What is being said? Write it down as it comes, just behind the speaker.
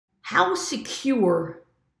How secure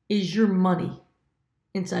is your money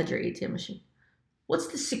inside your ATM machine? What's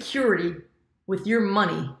the security with your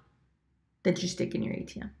money that you stick in your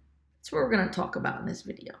ATM? That's what we're going to talk about in this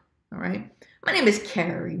video. All right. My name is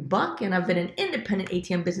Carey Buck, and I've been an independent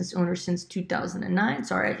ATM business owner since 2009.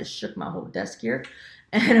 Sorry, I just shook my whole desk here.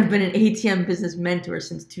 And I've been an ATM business mentor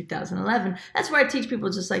since 2011. That's where I teach people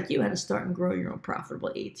just like you how to start and grow your own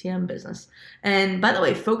profitable ATM business. And by the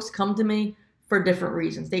way, folks come to me for different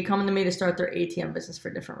reasons. They come to me to start their ATM business for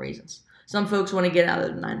different reasons. Some folks want to get out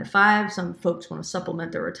of the 9-to-5. Some folks want to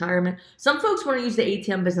supplement their retirement. Some folks want to use the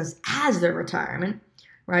ATM business as their retirement,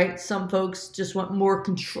 right? Some folks just want more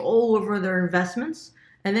control over their investments.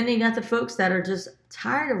 And then you got the folks that are just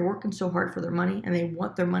tired of working so hard for their money, and they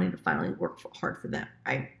want their money to finally work hard for them,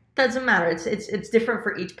 right? Doesn't matter. It's different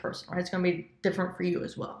for each person, right? It's going to be different for you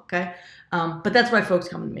as well, okay? But that's why folks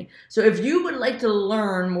come to me. So if you would like to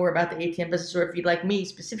learn more about the ATM business, or if you'd like me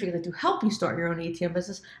specifically to help you start your own ATM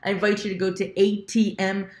business, I invite you to go to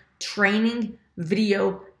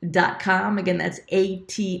atmtrainingvideo.com. Again, that's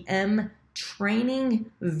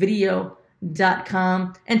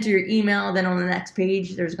atmtrainingvideo.com. Enter your email. Then on the next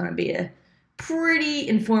page, there's going to be a pretty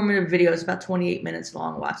informative video. It's about 28 minutes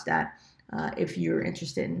long. Watch that. If you're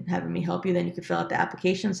interested in having me help you, then you can fill out the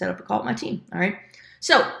application and set up a call with my team. All right.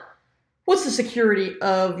 So what's the security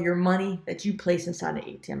of your money that you place inside an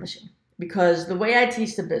ATM machine? Because the way I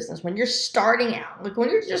teach the business, when you're starting out, like when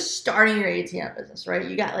you're just starting your ATM business, right?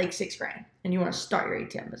 You got like $6 grand and you want to start your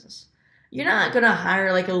ATM business. You're not going to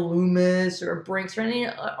hire like a Loomis or a Brinks or any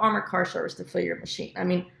armored car service to fill your machine. I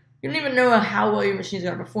mean, you don't even know how well your machine is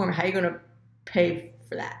going to perform, how you're going to pay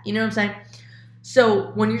for that. You know what I'm saying? So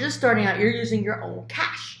when you're just starting out, you're using your own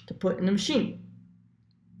cash to put in the machine.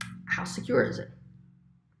 How secure is it?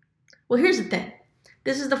 Well, here's the thing.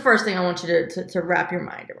 This is the first thing I want you to wrap your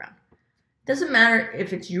mind around. It doesn't matter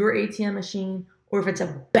if it's your ATM machine or if it's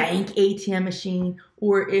a bank ATM machine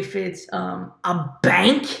or if it's a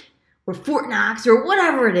bank or Fort Knox or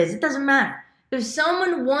whatever it is. It doesn't matter. If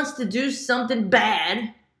someone wants to do something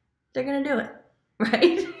bad, they're going to do it,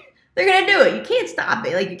 right? They're going to do it. You can't stop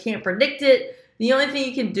it. Like, you can't predict it. The only thing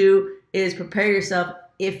you can do is prepare yourself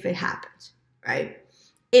if it happens, right?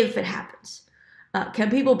 If it happens. Can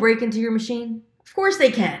people break into your machine? Of course they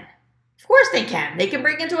can. Of course they can. They can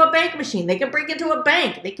break into a bank machine. They can break into a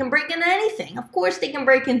bank. They can break into anything. Of course they can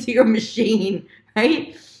break into your machine,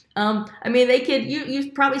 right? I mean, they could,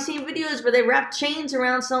 you've probably seen videos where they wrap chains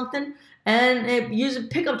around something and use a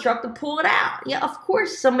pickup truck to pull it out. Yeah, of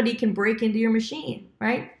course somebody can break into your machine,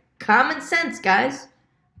 right? Common sense, guys,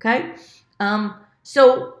 okay?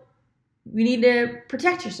 So you need to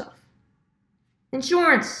protect yourself.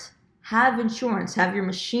 Insurance. Have insurance. Have your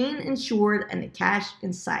machine insured and the cash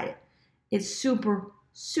inside it. It's super,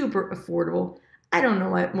 super affordable. I don't know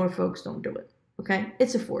why more folks don't do it, okay?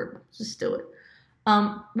 It's affordable. Just do it.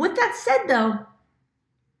 With that said, though,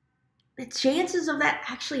 the chances of that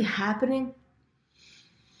actually happening,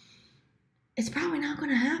 it's probably not going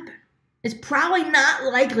to happen. It's probably not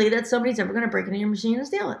likely that somebody's ever going to break into your machine and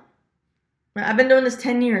steal it. I've been doing this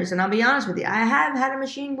 10 years, and I'll be honest with you, I have had a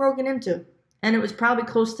machine broken into, and it was probably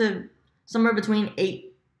close to somewhere between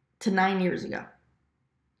 8 to 9 years ago.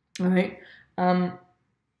 All right? And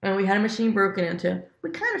we had a machine broken into. We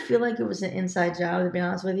kind of feel like it was an inside job, to be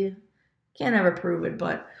honest with you. Can't ever prove it,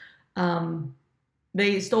 but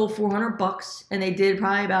they stole $400, and they did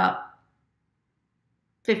probably about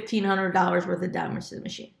 $1,500 worth of damage to the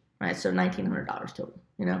machine, right? So $1,900 total,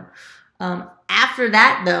 you know. After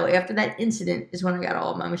that, though, after that incident is when I got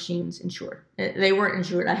all of my machines insured. They weren't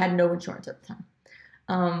insured. I had no insurance at the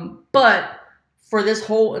time. But for this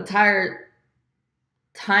whole entire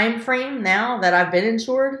time frame now that I've been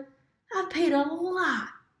insured, I've paid a lot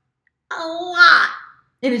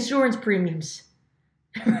in insurance premiums.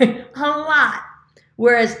 A lot.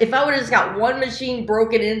 Whereas if I would have just got one machine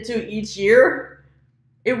broken into each year,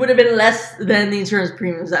 it would have been less than the insurance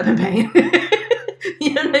premiums I've been paying.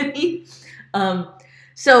 You know what I mean?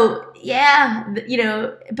 So yeah, you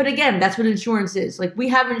know, but again, that's what insurance is. Like, we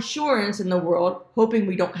have insurance in the world, hoping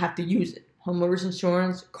we don't have to use it. Homeowners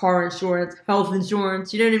insurance, car insurance, health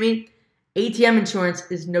insurance, you know what I mean? ATM insurance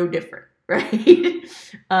is no different, right?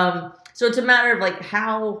 So it's a matter of like,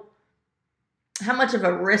 how much of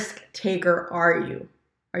a risk taker are you?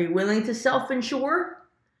 Are you willing to self-insure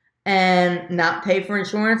and not pay for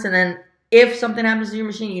insurance? And then if something happens to your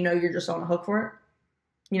machine, you know you're just on the hook for it.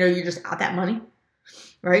 You know, you're just out that money,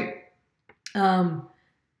 right?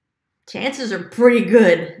 Chances are pretty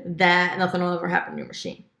good that nothing will ever happen to your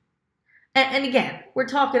machine. And again, we're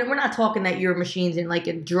not talking that your machine's in like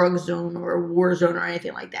a drug zone or a war zone or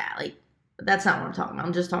anything like that. Like, That's not what I'm talking about.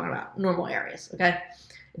 I'm just talking about normal areas, okay?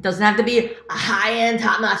 It doesn't have to be a high-end,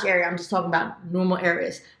 top-notch area. I'm just talking about normal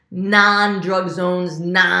areas, non-drug zones,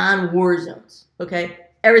 non-war zones, okay?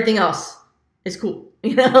 Everything else is cool,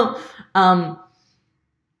 you know?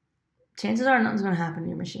 Chances are nothing's going to happen to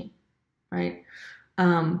your machine, right?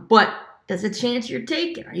 But that's a chance you're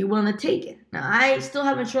taking. Are you willing to take it? Now, I still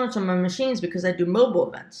have insurance on my machines because I do mobile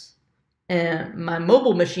events. And my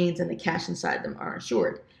mobile machines and the cash inside them are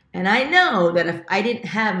insured. And I know that if I didn't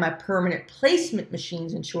have my permanent placement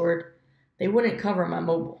machines insured, they wouldn't cover my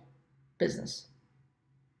mobile business,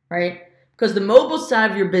 right? Because the mobile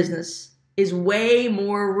side of your business is way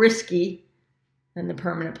more risky than the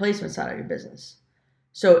permanent placement side of your business.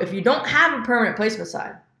 So if you don't have a permanent placement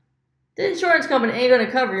side, the insurance company ain't going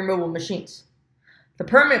to cover your mobile machines. The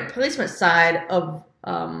permanent placement side of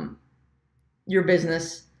your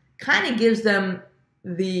business kind of gives them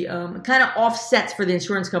the kind of offsets for the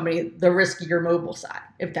insurance company the riskier mobile side,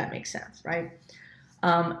 if that makes sense, right?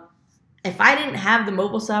 If I didn't have the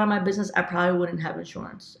mobile side of my business, I probably wouldn't have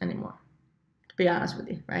insurance anymore, to be honest with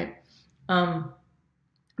you, right?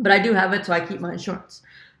 But I do have it, so I keep my insurance.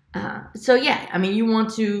 So yeah, I mean, you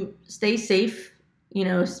want to stay safe, you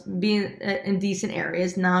know, be in decent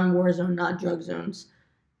areas, non-war zone, not drug zones.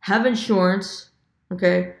 Have insurance,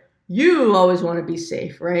 okay? You always want to be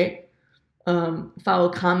safe, right? Follow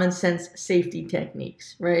common sense safety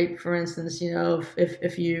techniques, right? For instance, you know,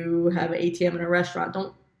 if you have an ATM in a restaurant,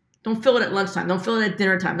 don't fill it at lunchtime. Don't fill it at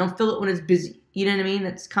dinner time. Don't fill it when it's busy. You know what I mean?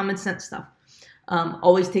 That's common sense stuff.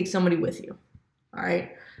 Always take somebody with you, all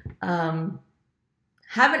right?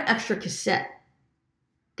 Have an extra cassette.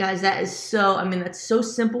 Guys, that is so, I mean, that's so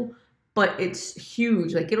simple, but it's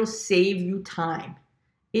huge. Like, it'll save you time.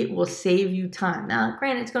 It will save you time. Now,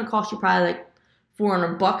 granted, it's going to cost you probably like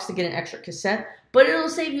 $400 to get an extra cassette, but it'll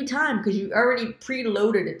save you time because you already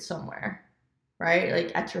preloaded it somewhere, right?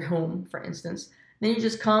 Like at your home, for instance. Then you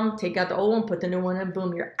just come, take out the old one, put the new one in,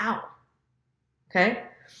 boom, you're out. Okay?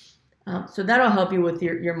 So that'll help you with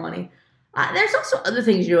your money. There's also other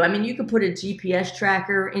things you do. I mean, you could put a GPS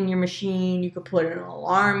tracker in your machine. You could put an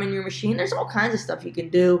alarm in your machine. There's all kinds of stuff you can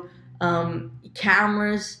do.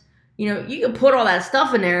 Cameras. You know, you can put all that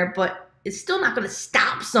stuff in there, but it's still not going to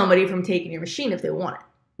stop somebody from taking your machine if they want it.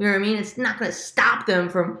 You know what I mean? It's not going to stop them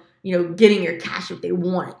from, you know, getting your cash if they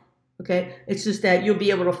want it. Okay? It's just that you'll be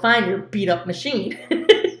able to find your beat up machine,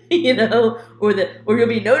 you know, or you'll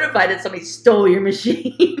be notified that somebody stole your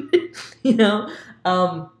machine, you know.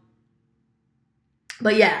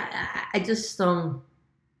 But yeah, I just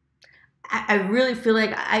I really feel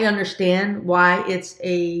like I understand why it's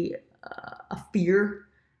a fear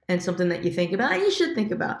and something that you think about and you should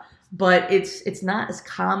think about. But it's not as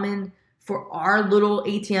common for our little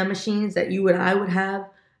ATM machines that you and I would have,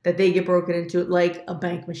 that they get broken into like a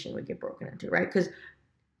bank machine would get broken into, right? Because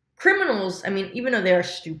criminals, I mean, even though they are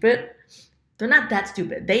stupid, they're not that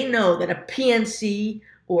stupid. They know that a PNC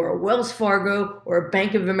or a Wells Fargo or a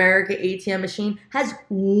Bank of America ATM machine has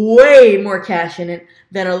way more cash in it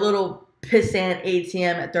than a little pissant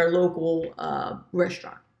ATM at their local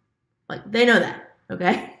restaurant. Like, they know that.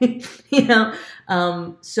 Okay, you know,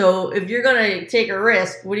 so if you're gonna take a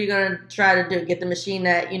risk, what are you gonna try to do? Get the machine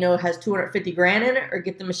that, you know, has 250 grand in it, or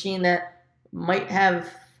get the machine that might have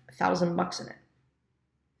 $1,000 in it?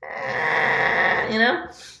 You know,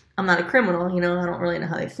 I'm not a criminal. You know, I don't really know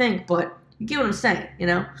how they think, but you get what I'm saying. You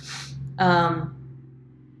know,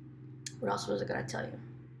 what else was I gonna tell you?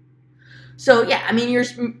 So yeah, I mean,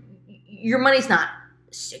 your money's not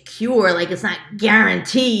secure, like it's not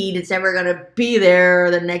guaranteed it's ever gonna be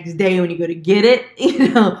there the next day when you go to get it, you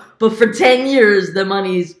know, but for 10 years the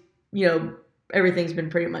money's, you know, everything's been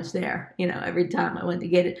pretty much there, you know, every time I went to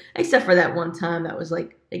get it, except for that one time that was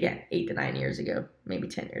like, again, 8 to 9 years ago, maybe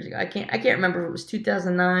 10 years ago. I can't remember if it was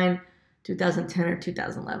 2009, 2010, or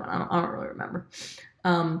 2011. I don't really remember.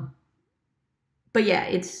 But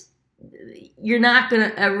yeah, you're not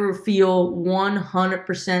gonna ever feel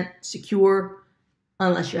 100% secure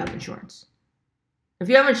unless you have insurance. If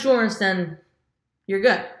you have insurance, then you're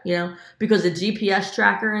good, you know, because the GPS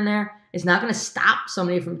tracker in there is not going to stop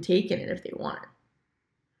somebody from taking it if they want it.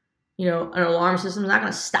 You know, an alarm system is not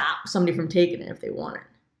going to stop somebody from taking it if they want it.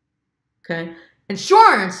 Okay?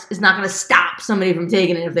 Insurance is not going to stop somebody from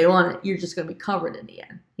taking it if they want it. You're just going to be covered in the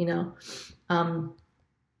end, you know. And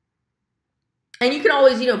you can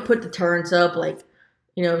always, you know, put deterrents up, like,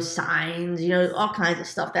 you know, signs, you know, all kinds of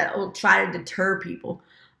stuff that will try to deter people.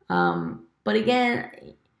 But again,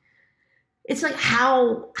 it's like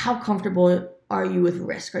how comfortable are you with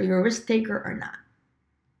risk? Are you a risk taker or not?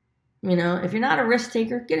 You know, if you're not a risk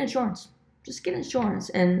taker, get insurance. just get insurance,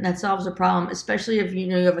 and that solves the problem, especially if you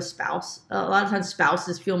know you have a spouse. A lot of times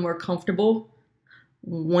spouses feel more comfortable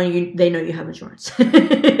when they know you have insurance.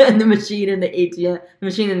 And the machine and the ATM, the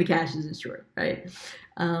machine and the cash is insured, right?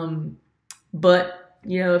 But,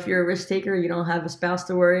 you know, if you're a risk taker, you don't have a spouse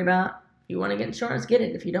to worry about, you want to get insurance, get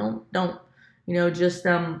it. If you don't. You know, just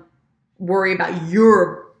worry about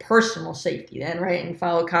your personal safety then, right? And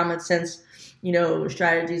follow common sense, you know,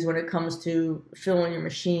 strategies when it comes to filling your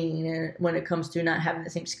machine and when it comes to not having the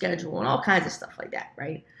same schedule and all kinds of stuff like that,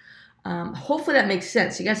 right? Hopefully that makes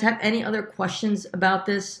sense. You guys have any other questions about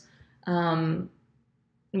this? You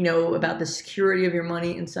know, about the security of your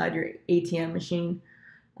money inside your ATM machine?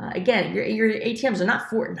 Again, your ATMs are not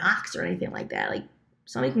Fort Knox or anything like that. Like,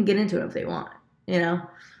 somebody can get into it if they want, you know?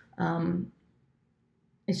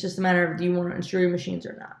 It's just a matter of, do you want to insure your machines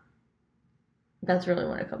or not? That's really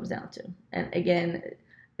what it comes down to. And again,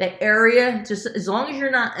 the area, just as long as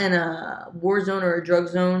you're not in a war zone or a drug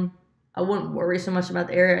zone, I wouldn't worry so much about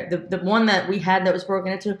the area. The one that we had that was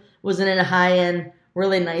broken into was in a high-end,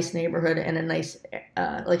 really nice neighborhood and a nice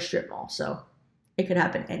like strip mall. So it could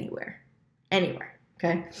happen anywhere,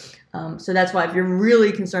 okay? So that's why if you're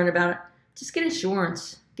really concerned about it, just get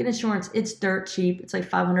insurance. Get insurance. It's dirt cheap. It's like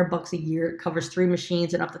 $500 a year. It covers 3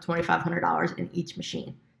 machines and up to $2,500 in each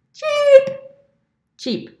machine.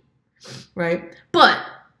 Cheap, right? But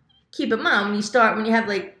keep in mind, when you have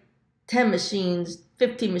like 10 machines,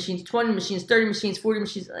 15 machines, 20 machines, 30 machines, 40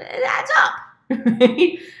 machines, it adds up,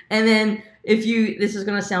 right? And then this is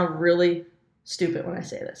going to sound really stupid when I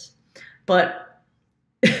say this, but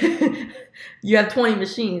you have 20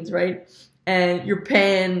 machines, right? And you're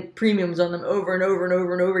paying premiums on them over and over and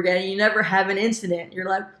over and over again, and you never have an incident. You're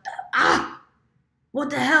like, what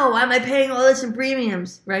the hell? Why am I paying all this in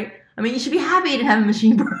premiums, right? I mean, you should be happy to have a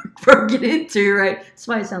machine broken into, right? That's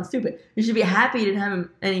why it sounds stupid. You should be happy to have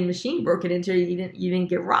any machine broken into. You didn't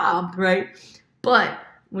get robbed, right? But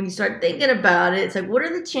when you start thinking about it, it's like, what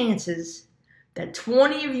are the chances that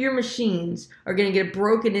 20 of your machines are going to get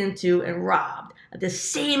broken into and robbed at the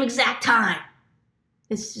same exact time?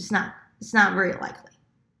 It's not very likely,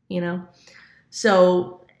 you know?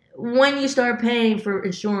 So when you start paying for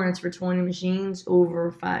insurance for 20 machines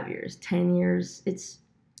over 5 years, 10 years,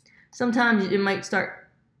 sometimes you just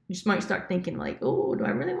might start thinking like, oh, do I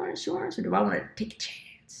really want insurance or do I want to take a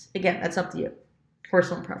chance? Again, that's up to you,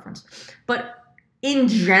 personal preference. But in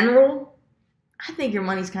general, I think your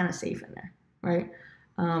money's kind of safe in there, right?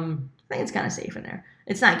 I think it's kind of safe in there.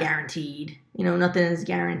 It's not guaranteed, you know, nothing is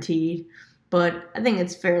guaranteed, but I think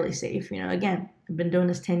it's fairly safe. You know, again, I've been doing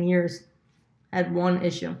this 10 years. I had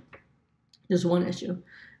just one issue.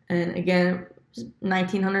 And again,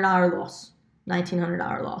 $1,900 loss.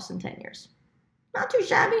 $1,900 loss in 10 years. Not too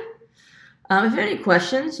shabby. If you have any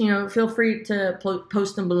questions, you know, feel free to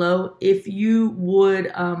post them below. If you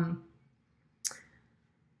would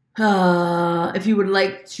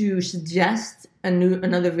like to suggest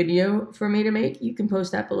another video for me to make, you can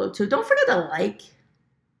post that below too. Don't forget to like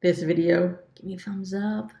this video. Give me a thumbs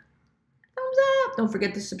up. Don't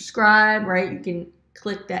forget to subscribe, right? You can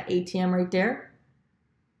click that ATM right there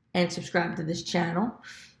and subscribe to this channel.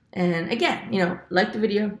 And again, you know, like the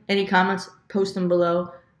video. Any comments, post them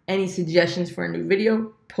below. Any suggestions for a new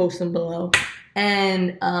video, post them below.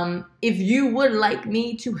 And if you would like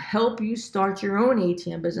me to help you start your own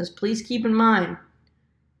ATM business, please keep in mind,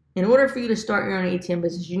 in order for you to start your own ATM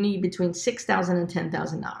business, you need between $6,000 and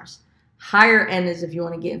 $10,000. Higher end is if you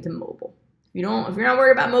want to get into mobile. If you're not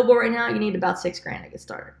worried about mobile right now, you need about $6,000 to get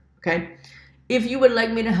started. Okay. If you would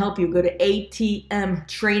like me to help you, go to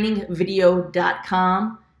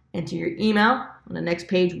atmtrainingvideo.com. Enter your email. On the next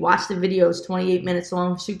page, watch the video. It's 28 minutes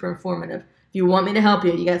long, super informative. If you want me to help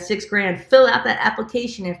you, you got $6,000. Fill out that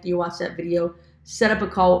application after you watch that video. Set up a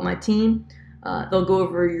call with my team. They'll go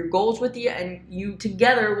over your goals with you, and you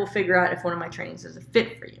together will figure out if one of my trainings is a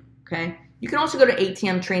fit for you. Okay. You can also go to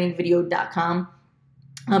atmtrainingvideo.com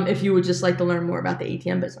if you would just like to learn more about the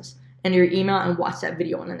ATM business. Enter your email and watch that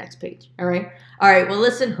video on the next page. All right. Well,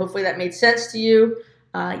 listen. Hopefully that made sense to you.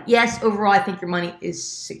 Yes, overall, I think your money is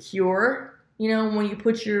secure, you know, when you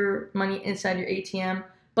put your money inside your ATM.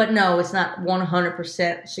 But no, it's not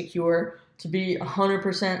 100% secure. To be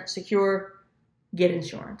 100% secure, get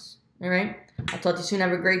insurance. All right? I'll talk to you soon.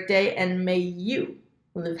 Have a great day, and may you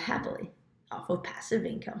live happily off of passive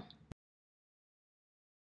income.